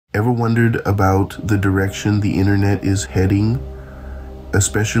Ever wondered about the direction the internet is heading,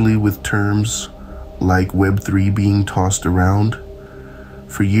 especially with terms like Web3 being tossed around?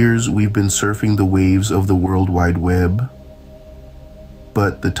 For years, we've been surfing the waves of the World Wide Web,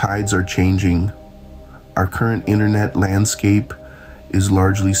 but the tides are changing. Our current internet landscape is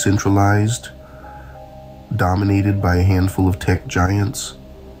largely centralized, dominated by a handful of tech giants.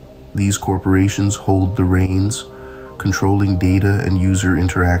 These corporations hold the reins, controlling data and user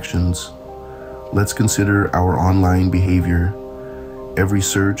interactions. Let's consider our online behavior. Every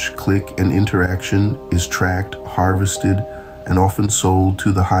search, click, and interaction is tracked, harvested, and often sold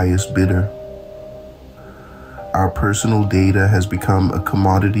to the highest bidder. Our personal data has become a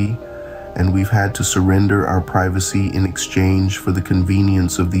commodity, and we've had to surrender our privacy in exchange for the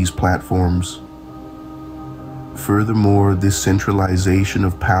convenience of these platforms. Furthermore, this centralization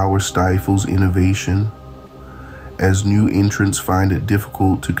of power stifles innovation, as new entrants find it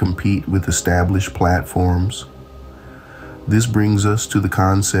difficult to compete with established platforms. This brings us to the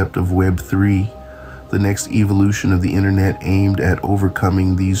concept of Web3, the next evolution of the internet aimed at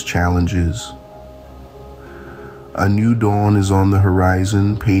overcoming these challenges. A new dawn is on the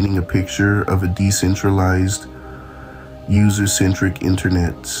horizon, painting a picture of a decentralized, user-centric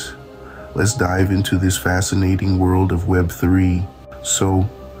internet. Let's dive into this fascinating world of Web3. So,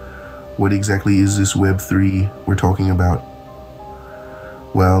 what exactly is this Web3 we're talking about?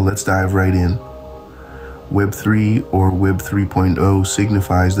 Well, let's dive right in. Web3 or Web 3.0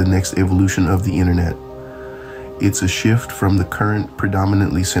 signifies the next evolution of the internet. It's a shift from the current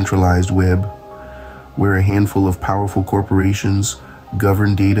predominantly centralized web, where a handful of powerful corporations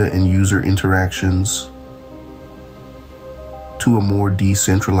govern data and user interactions, to a more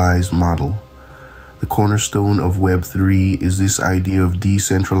decentralized model. The cornerstone of Web3 is this idea of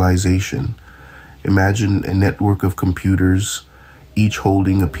decentralization. Imagine a network of computers, each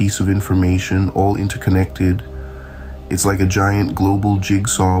holding a piece of information, all interconnected. It's like a giant global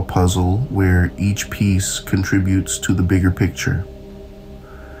jigsaw puzzle where each piece contributes to the bigger picture.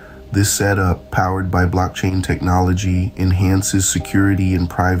 This setup, powered by blockchain technology, enhances security and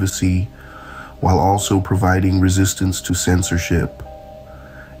privacy while also providing resistance to censorship.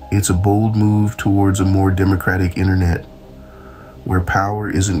 It's a bold move towards a more democratic internet, where power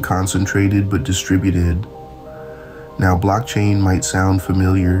isn't concentrated but distributed. Now, blockchain might sound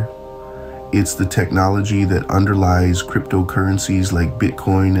familiar. It's the technology that underlies cryptocurrencies like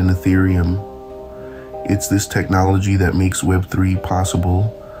Bitcoin and Ethereum. It's this technology that makes Web3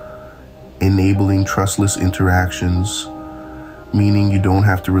 possible, enabling trustless interactions, meaning you don't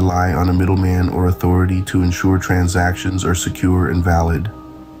have to rely on a middleman or authority to ensure transactions are secure and valid.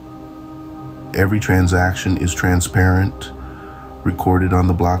 Every transaction is transparent, recorded on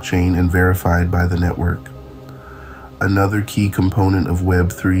the blockchain, and verified by the network. Another key component of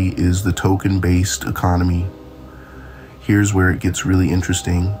Web3 is the token-based economy. Here's where it gets really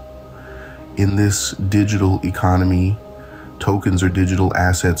interesting. In this digital economy, tokens or digital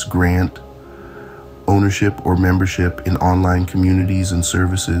assets grant ownership or membership in online communities and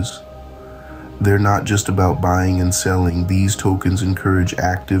services. They're not just about buying and selling. These tokens encourage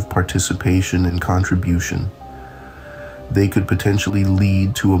active participation and contribution. They could potentially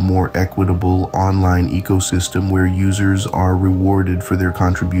lead to a more equitable online ecosystem where users are rewarded for their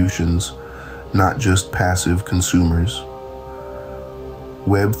contributions, not just passive consumers.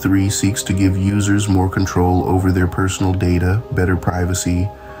 Web3 seeks to give users more control over their personal data, better privacy,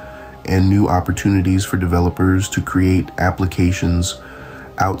 and new opportunities for developers to create applications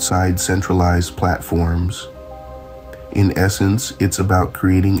outside centralized platforms. In essence, it's about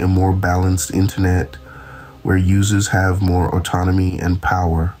creating a more balanced internet where users have more autonomy and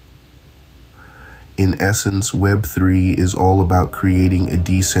power. In essence, Web3 is all about creating a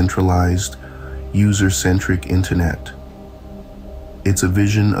decentralized, user-centric internet. It's a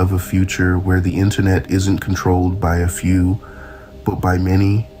vision of a future where the internet isn't controlled by a few, but by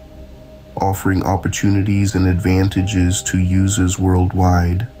many, offering opportunities and advantages to users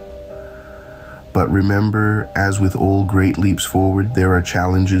worldwide. But remember, as with all great leaps forward, there are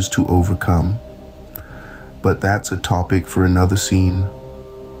challenges to overcome. But that's a topic for another scene.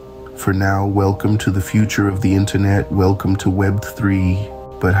 For now, welcome to the future of the internet. Welcome to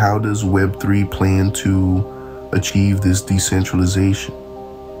Web3. But how does Web3 plan to achieve this decentralization?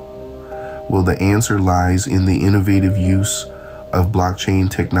 Well, the answer lies in the innovative use of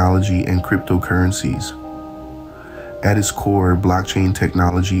blockchain technology and cryptocurrencies. At its core, blockchain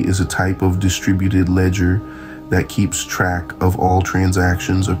technology is a type of distributed ledger that keeps track of all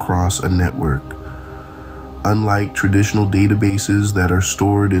transactions across a network. Unlike traditional databases that are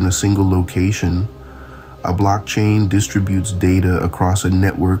stored in a single location, A blockchain distributes data across a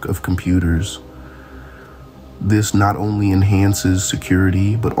network of computers. This not only enhances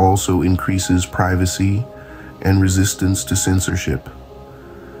security, but also increases privacy and resistance to censorship.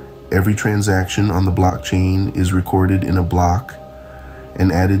 Every transaction on the blockchain is recorded in a block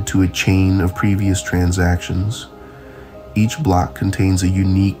and added to a chain of previous transactions. Each block contains a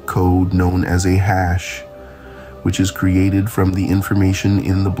unique code known as a hash, which is created from the information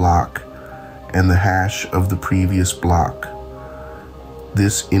in the block and the hash of the previous block.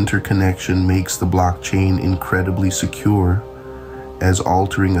 This interconnection makes the blockchain incredibly secure, as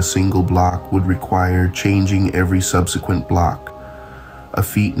altering a single block would require changing every subsequent block, a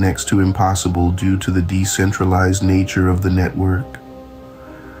feat next to impossible due to the decentralized nature of the network.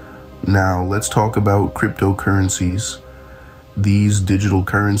 Now, let's talk about cryptocurrencies. These digital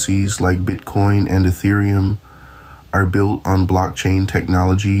currencies, like Bitcoin and Ethereum, are built on blockchain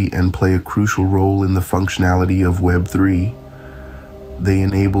technology and play a crucial role in the functionality of Web3. They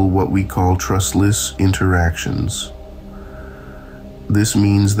enable what we call trustless interactions. This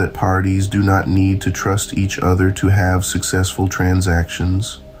means that parties do not need to trust each other to have successful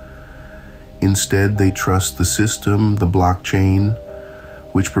transactions. Instead, they trust the system, the blockchain,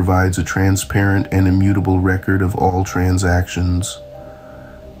 which provides a transparent and immutable record of all transactions.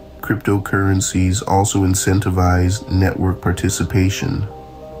 Cryptocurrencies also incentivize network participation.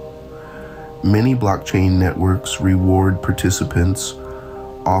 Many blockchain networks reward participants,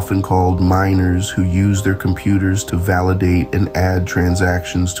 often called miners, who use their computers to validate and add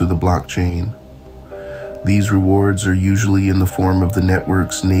transactions to the blockchain. These rewards are usually in the form of the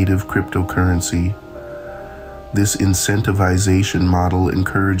network's native cryptocurrency. This incentivization model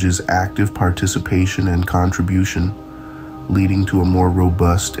encourages active participation and contribution, leading to a more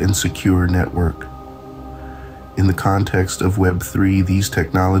robust and secure network. In the context of Web3, these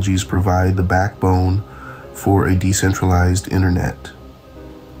technologies provide the backbone for a decentralized internet.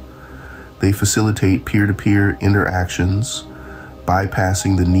 They facilitate peer-to-peer interactions,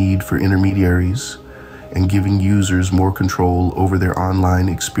 bypassing the need for intermediaries and giving users more control over their online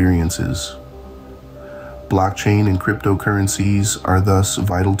experiences. Blockchain and cryptocurrencies are thus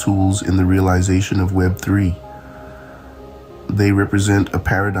vital tools in the realization of Web3. They represent a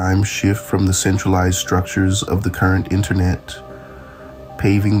paradigm shift from the centralized structures of the current internet,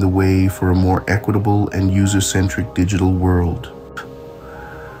 paving the way for a more equitable and user-centric digital world.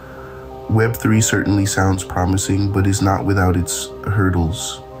 Web3 certainly sounds promising, but is not without its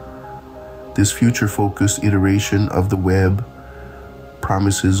hurdles. This future-focused iteration of the web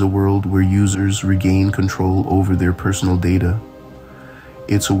promises a world where users regain control over their personal data.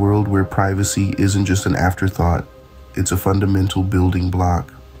 It's a world where privacy isn't just an afterthought, it's a fundamental building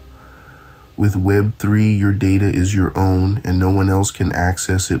block. With Web3, your data is your own, and no one else can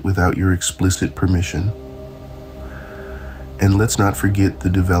access it without your explicit permission. And let's not forget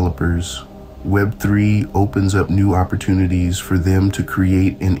the developers. Web3 opens up new opportunities for them to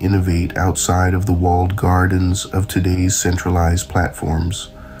create and innovate outside of the walled gardens of today's centralized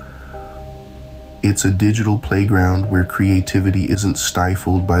platforms. It's a digital playground where creativity isn't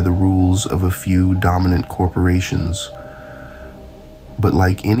stifled by the rules of a few dominant corporations. But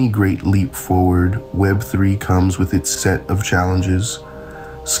like any great leap forward, Web3 comes with its set of challenges.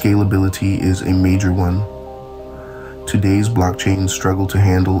 Scalability is a major one. Today's blockchains struggle to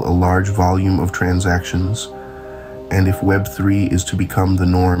handle a large volume of transactions, and if Web3 is to become the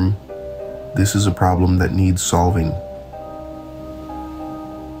norm, this is a problem that needs solving.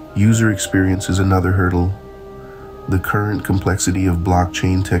 User experience is another hurdle. The current complexity of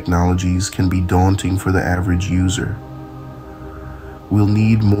blockchain technologies can be daunting for the average user. We'll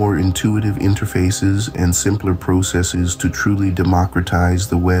need more intuitive interfaces and simpler processes to truly democratize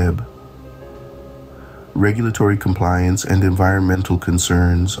the web. Regulatory compliance and environmental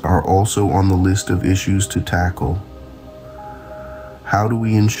concerns are also on the list of issues to tackle. How do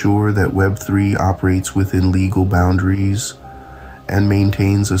we ensure that Web3 operates within legal boundaries and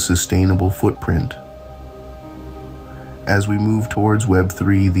maintains a sustainable footprint? As we move towards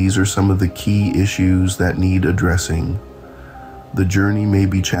Web3, these are some of the key issues that need addressing. The journey may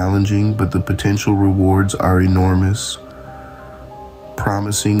be challenging, but the potential rewards are enormous,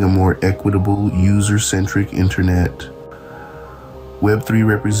 promising a more equitable, user-centric internet. Web3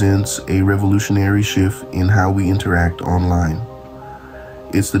 represents a revolutionary shift in how we interact online.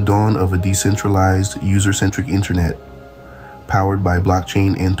 It's the dawn of a decentralized, user-centric internet, powered by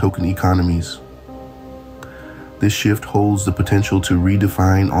blockchain and token economies. This shift holds the potential to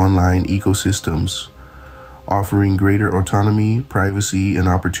redefine online ecosystems, offering greater autonomy, privacy, and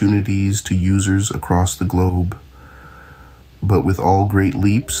opportunities to users across the globe. But with all great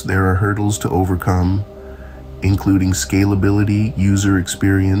leaps, there are hurdles to overcome, including scalability, user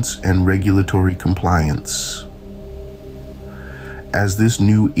experience, and regulatory compliance. As this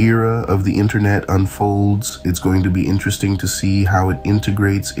new era of the internet unfolds, it's going to be interesting to see how it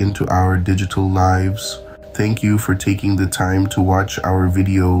integrates into our digital lives. Thank you for taking the time to watch our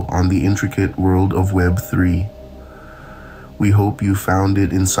video on the intricate world of Web3. We hope you found it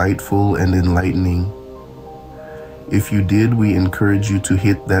insightful and enlightening. If you did, we encourage you to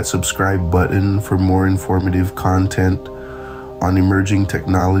hit that subscribe button for more informative content on emerging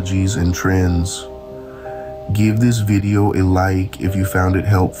technologies and trends. Give this video a like if you found it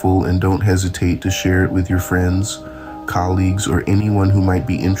helpful, and don't hesitate to share it with your friends, colleagues, or anyone who might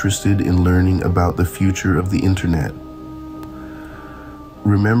be interested in learning about the future of the internet.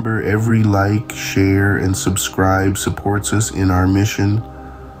 Remember, every like, share, and subscribe supports us in our mission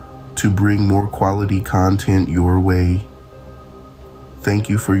to bring more quality content your way. Thank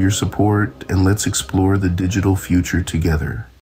you for your support, and let's explore the digital future together.